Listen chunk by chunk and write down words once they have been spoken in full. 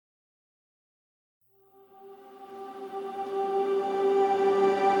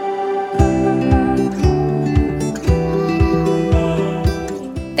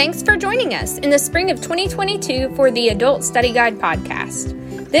Thanks for joining us in the spring of 2022 for the Adult Study Guide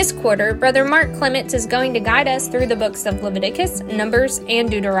podcast. This quarter, Brother Mark Clements is going to guide us through the books of Leviticus, Numbers, and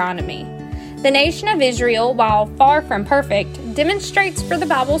Deuteronomy. The nation of Israel, while far from perfect, demonstrates for the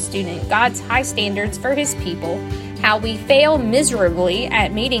Bible student God's high standards for His people, how we fail miserably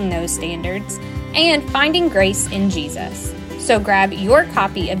at meeting those standards, and finding grace in Jesus. So grab your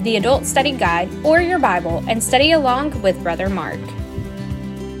copy of the Adult Study Guide or your Bible and study along with Brother Mark.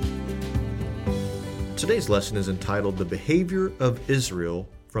 Today's lesson is entitled The Behavior of Israel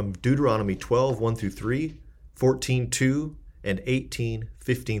from Deuteronomy 12, 1 through 3, 14, 2, and 18,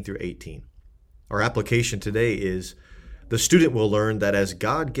 15 through 18. Our application today is, the student will learn that as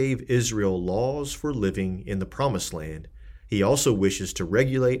God gave Israel laws for living in the Promised Land, He also wishes to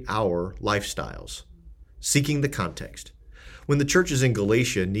regulate our lifestyles. Seeking the context. When the churches in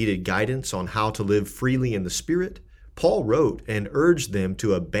Galatia needed guidance on how to live freely in the Spirit, Paul wrote and urged them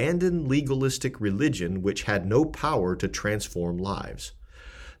to abandon legalistic religion which had no power to transform lives.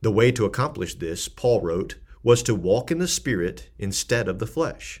 The way to accomplish this, Paul wrote, was to walk in the Spirit instead of the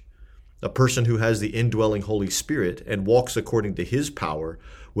flesh. A person who has the indwelling Holy Spirit and walks according to His power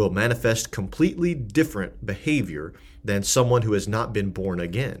will manifest completely different behavior than someone who has not been born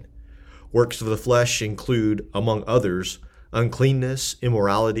again. Works of the flesh include, among others, uncleanness,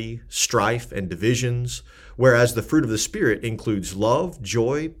 immorality, strife, and divisions, whereas the fruit of the Spirit includes love,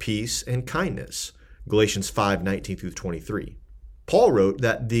 joy, peace, and kindness. Galatians 5:19 through 23. Paul wrote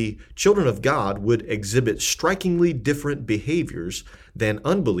that the children of God would exhibit strikingly different behaviors than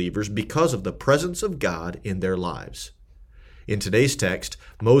unbelievers because of the presence of God in their lives. In today's text,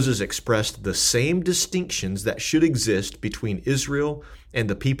 Moses expressed the same distinctions that should exist between Israel and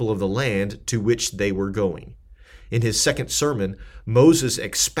the people of the land to which they were going. In his second sermon, Moses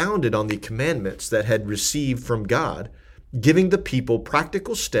expounded on the commandments that had received from God, giving the people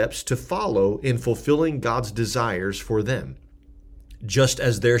practical steps to follow in fulfilling God's desires for them. Just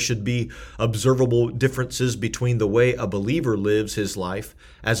as there should be observable differences between the way a believer lives his life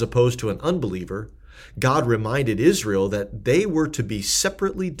as opposed to an unbeliever, God reminded Israel that they were to be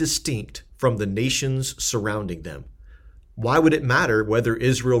separately distinct from the nations surrounding them. Why would it matter whether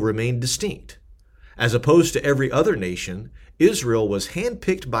Israel remained distinct? As opposed to every other nation, Israel was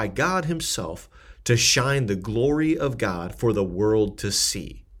handpicked by God Himself to shine the glory of God for the world to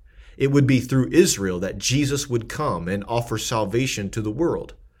see. It would be through Israel that Jesus would come and offer salvation to the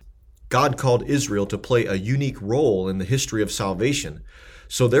world. God called Israel to play a unique role in the history of salvation,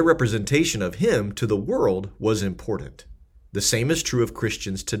 so their representation of Him to the world was important. The same is true of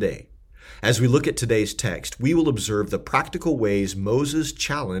Christians today. As we look at today's text, we will observe the practical ways Moses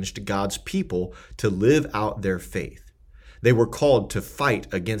challenged God's people to live out their faith. They were called to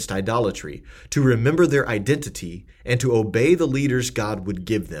fight against idolatry, to remember their identity, and to obey the leaders God would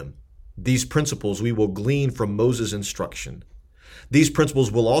give them. These principles we will glean from Moses' instruction. These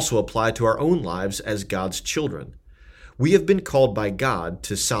principles will also apply to our own lives as God's children. We have been called by God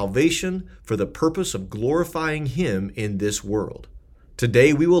to salvation for the purpose of glorifying Him in this world.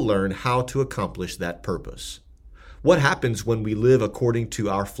 Today we will learn how to accomplish that purpose. What happens when we live according to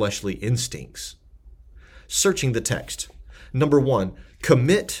our fleshly instincts? Searching the text. Number 1,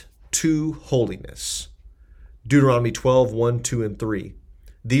 commit to holiness. Deuteronomy 12, 1, 2, and 3.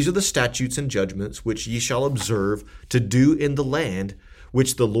 These are the statutes and judgments which ye shall observe to do in the land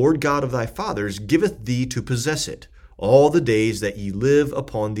which the Lord God of thy fathers giveth thee to possess it, all the days that ye live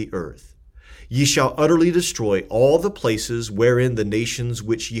upon the earth. Ye shall utterly destroy all the places wherein the nations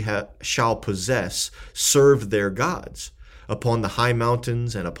which ye shall possess serve their gods, upon the high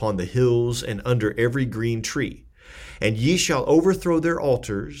mountains and upon the hills and under every green tree. And ye shall overthrow their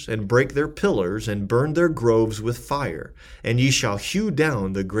altars, and break their pillars, and burn their groves with fire. And ye shall hew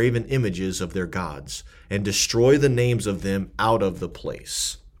down the graven images of their gods, and destroy the names of them out of the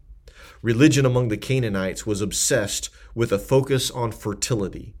place. Religion among the Canaanites was obsessed with a focus on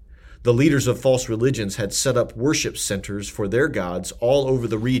fertility. The leaders of false religions had set up worship centers for their gods all over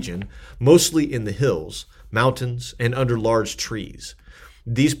the region, mostly in the hills, mountains, and under large trees.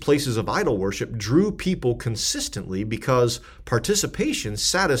 These places of idol worship drew people consistently because participation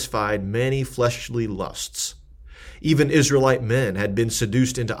satisfied many fleshly lusts. Even Israelite men had been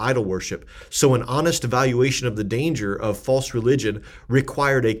seduced into idol worship, so an honest evaluation of the danger of false religion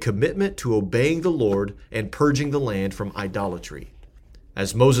required a commitment to obeying the Lord and purging the land from idolatry.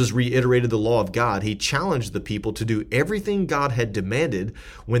 As Moses reiterated the law of God, he challenged the people to do everything God had demanded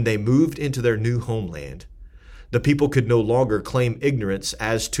when they moved into their new homeland. The people could no longer claim ignorance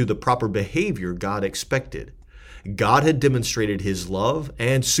as to the proper behavior God expected. God had demonstrated His love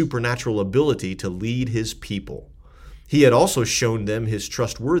and supernatural ability to lead His people. He had also shown them his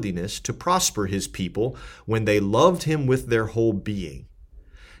trustworthiness to prosper his people when they loved him with their whole being.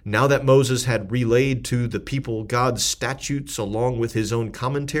 Now that Moses had relayed to the people God's statutes along with his own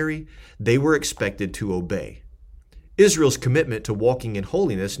commentary, they were expected to obey. Israel's commitment to walking in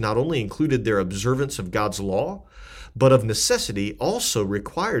holiness not only included their observance of God's law, but of necessity also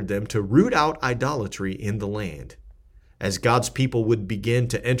required them to root out idolatry in the land. As God's people would begin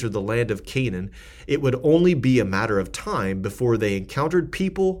to enter the land of Canaan, it would only be a matter of time before they encountered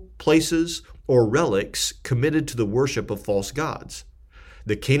people, places, or relics committed to the worship of false gods.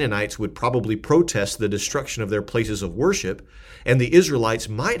 The Canaanites would probably protest the destruction of their places of worship, and the Israelites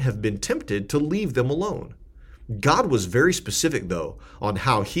might have been tempted to leave them alone. God was very specific, though, on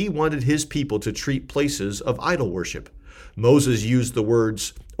how he wanted his people to treat places of idol worship. Moses used the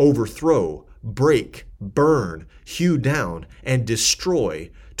words overthrow, break, burn, hew down, and destroy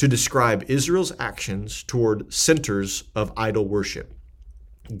to describe Israel's actions toward centers of idol worship.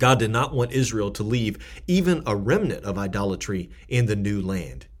 God did not want Israel to leave even a remnant of idolatry in the new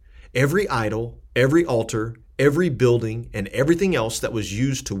land. Every idol, every altar, every building, and everything else that was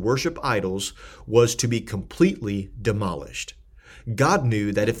used to worship idols was to be completely demolished. God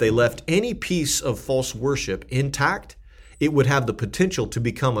knew that if they left any piece of false worship intact, it would have the potential to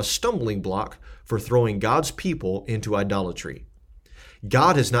become a stumbling block for throwing God's people into idolatry.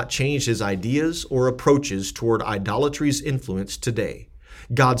 God has not changed his ideas or approaches toward idolatry's influence today.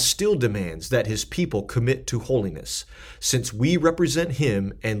 God still demands that his people commit to holiness, since we represent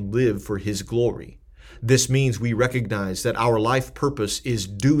him and live for his glory. This means we recognize that our life purpose is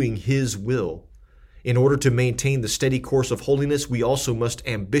doing his will. In order to maintain the steady course of holiness, we also must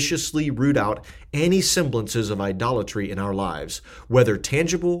ambitiously root out any semblances of idolatry in our lives, whether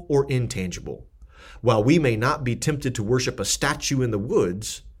tangible or intangible. While we may not be tempted to worship a statue in the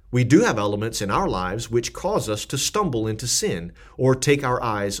woods, we do have elements in our lives which cause us to stumble into sin or take our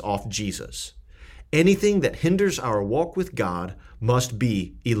eyes off Jesus. Anything that hinders our walk with God must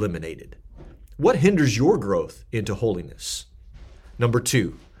be eliminated. What hinders your growth into holiness? Number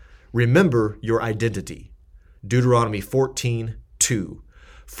 2, remember your identity. Deuteronomy 14:2.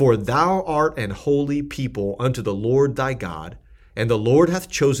 For thou art an holy people unto the Lord thy God, and the Lord hath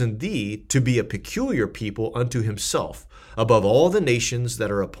chosen thee to be a peculiar people unto himself, above all the nations that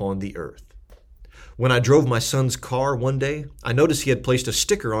are upon the earth. When I drove my son's car one day, I noticed he had placed a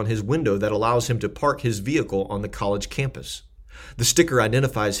sticker on his window that allows him to park his vehicle on the college campus. The sticker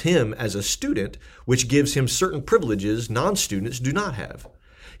identifies him as a student, which gives him certain privileges non-students do not have.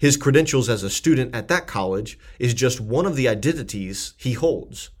 His credentials as a student at that college is just one of the identities he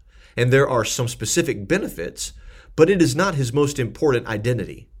holds. And there are some specific benefits, but it is not his most important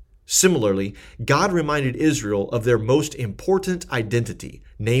identity. Similarly, God reminded Israel of their most important identity,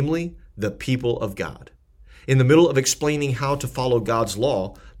 namely, the people of God. In the middle of explaining how to follow God's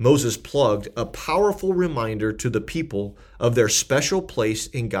law, Moses plugged a powerful reminder to the people of their special place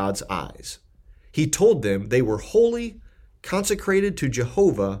in God's eyes. He told them they were holy, consecrated to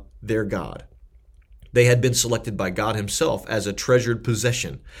Jehovah, their God. They had been selected by God himself as a treasured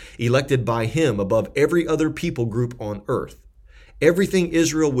possession, elected by him above every other people group on earth. Everything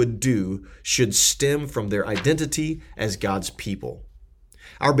Israel would do should stem from their identity as God's people.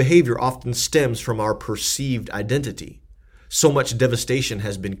 Our behavior often stems from our perceived identity. So much devastation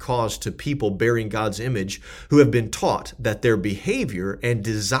has been caused to people bearing God's image who have been taught that their behavior and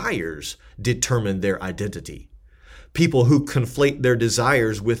desires determine their identity. People who conflate their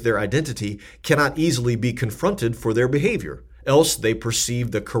desires with their identity cannot easily be confronted for their behavior, else they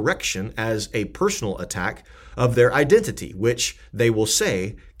perceive the correction as a personal attack of their identity, which, they will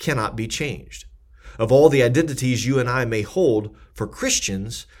say, cannot be changed. Of all the identities you and I may hold, for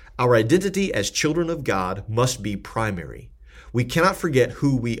Christians, our identity as children of God must be primary. We cannot forget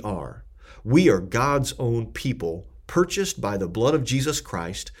who we are. We are God's own people, purchased by the blood of Jesus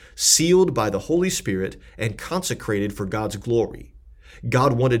Christ, sealed by the Holy Spirit, and consecrated for God's glory.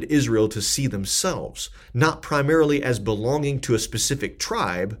 God wanted Israel to see themselves, not primarily as belonging to a specific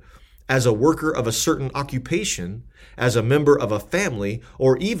tribe, as a worker of a certain occupation, as a member of a family,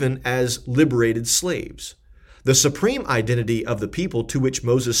 or even as liberated slaves. The supreme identity of the people to which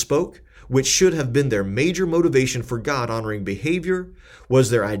Moses spoke, which should have been their major motivation for God-honoring behavior, was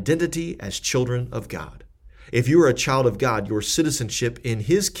their identity as children of God. If you are a child of God, your citizenship in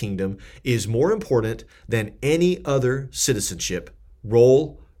his kingdom is more important than any other citizenship,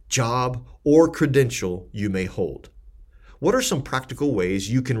 role, job, or credential you may hold. What are some practical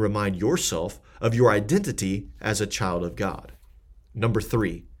ways you can remind yourself of your identity as a child of God? Number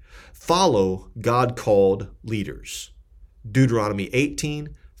 3, follow God-called leaders. Deuteronomy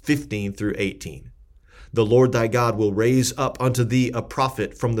 18:15 through 18. The Lord thy God will raise up unto thee a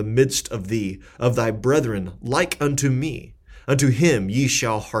prophet from the midst of thee, of thy brethren, like unto me. Unto him ye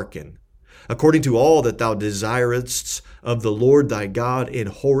shall hearken. According to all that thou desirest of the Lord thy God in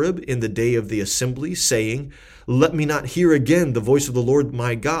Horeb in the day of the assembly, saying, Let me not hear again the voice of the Lord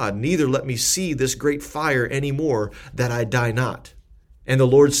my God, neither let me see this great fire any more, that I die not. And the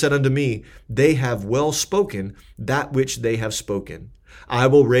Lord said unto me, They have well spoken that which they have spoken. I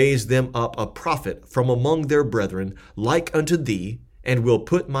will raise them up a prophet from among their brethren, like unto thee, and will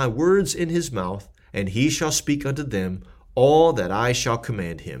put my words in his mouth, and he shall speak unto them all that I shall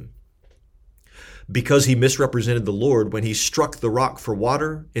command him. Because he misrepresented the Lord when he struck the rock for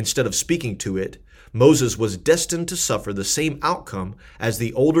water instead of speaking to it, Moses was destined to suffer the same outcome as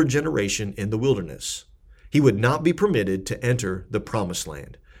the older generation in the wilderness. He would not be permitted to enter the promised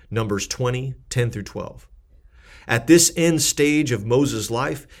land. Numbers 20, 10 through 12. At this end stage of Moses'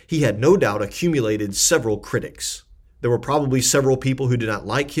 life, he had no doubt accumulated several critics. There were probably several people who did not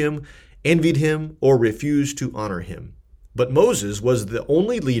like him, envied him, or refused to honor him. But Moses was the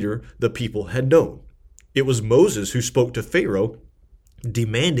only leader the people had known. It was Moses who spoke to Pharaoh,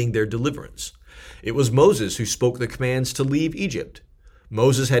 demanding their deliverance. It was Moses who spoke the commands to leave Egypt.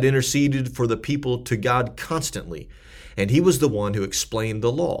 Moses had interceded for the people to God constantly, and he was the one who explained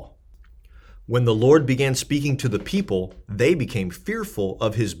the law. When the Lord began speaking to the people, they became fearful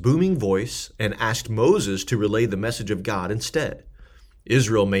of his booming voice and asked Moses to relay the message of God instead.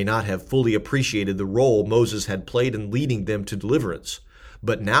 Israel may not have fully appreciated the role Moses had played in leading them to deliverance,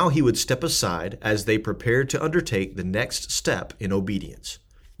 but now he would step aside as they prepared to undertake the next step in obedience.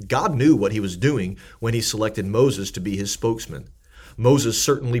 God knew what he was doing when he selected Moses to be his spokesman. Moses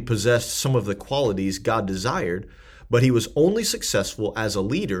certainly possessed some of the qualities God desired, but he was only successful as a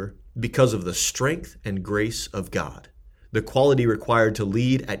leader because of the strength and grace of God. The quality required to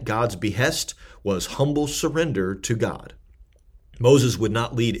lead at God's behest was humble surrender to God. Moses would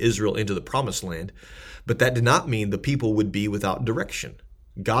not lead Israel into the promised land, but that did not mean the people would be without direction.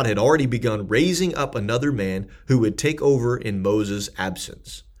 God had already begun raising up another man who would take over in Moses'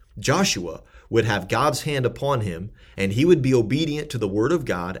 absence. Joshua would have God's hand upon him, and he would be obedient to the word of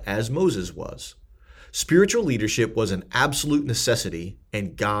God as Moses was. Spiritual leadership was an absolute necessity,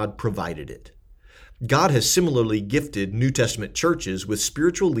 and God provided it. God has similarly gifted New Testament churches with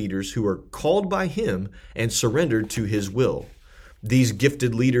spiritual leaders who are called by him and surrendered to his will. These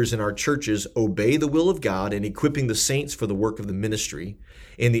gifted leaders in our churches obey the will of God in equipping the saints for the work of the ministry,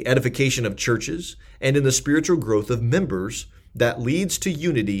 in the edification of churches, and in the spiritual growth of members that leads to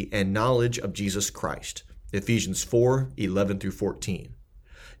unity and knowledge of Jesus Christ. Ephesians 4, 11 through 14.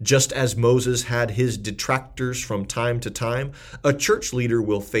 Just as Moses had his detractors from time to time, a church leader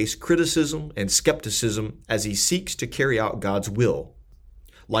will face criticism and skepticism as he seeks to carry out God's will.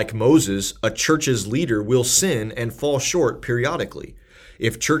 Like Moses, a church's leader will sin and fall short periodically.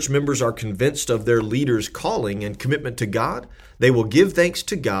 If church members are convinced of their leader's calling and commitment to God, they will give thanks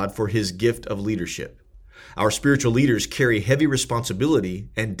to God for his gift of leadership. Our spiritual leaders carry heavy responsibility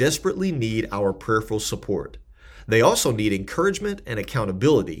and desperately need our prayerful support. They also need encouragement and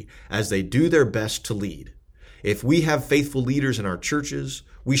accountability as they do their best to lead. If we have faithful leaders in our churches,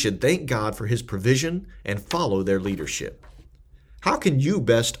 we should thank God for his provision and follow their leadership. How can you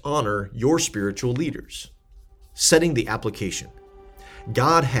best honor your spiritual leaders? Setting the application.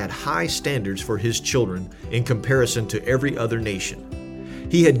 God had high standards for his children in comparison to every other nation.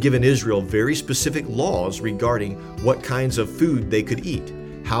 He had given Israel very specific laws regarding what kinds of food they could eat,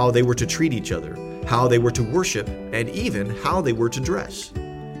 how they were to treat each other, how they were to worship, and even how they were to dress.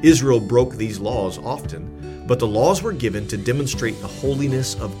 Israel broke these laws often, but the laws were given to demonstrate the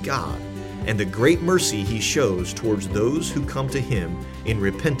holiness of God and the great mercy he shows towards those who come to him in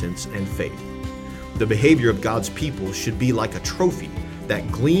repentance and faith. The behavior of God's people should be like a trophy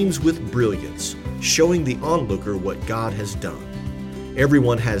that gleams with brilliance, showing the onlooker what God has done.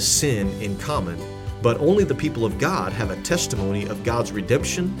 Everyone has sin in common, but only the people of God have a testimony of God's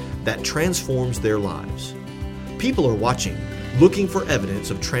redemption that transforms their lives. People are watching, looking for evidence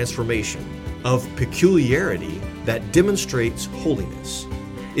of transformation, of peculiarity that demonstrates holiness.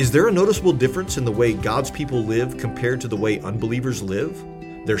 Is there a noticeable difference in the way God's people live compared to the way unbelievers live?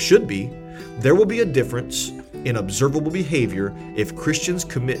 There should be. There will be a difference in observable behavior if Christians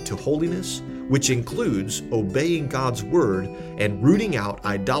commit to holiness, which includes obeying God's word and rooting out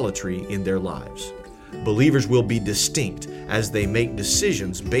idolatry in their lives. Believers will be distinct as they make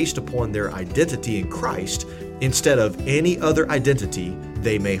decisions based upon their identity in Christ instead of any other identity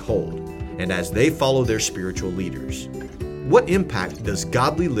they may hold, and as they follow their spiritual leaders. What impact does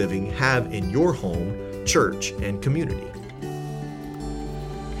godly living have in your home, church, and community?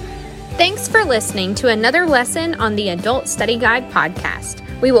 Thanks for listening to another lesson on the Adult Study Guide podcast.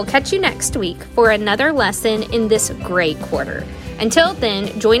 We will catch you next week for another lesson in this great quarter. Until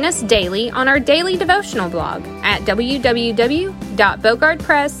then, join us daily on our daily devotional blog at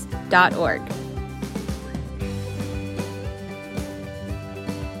www.beaugardpress.org.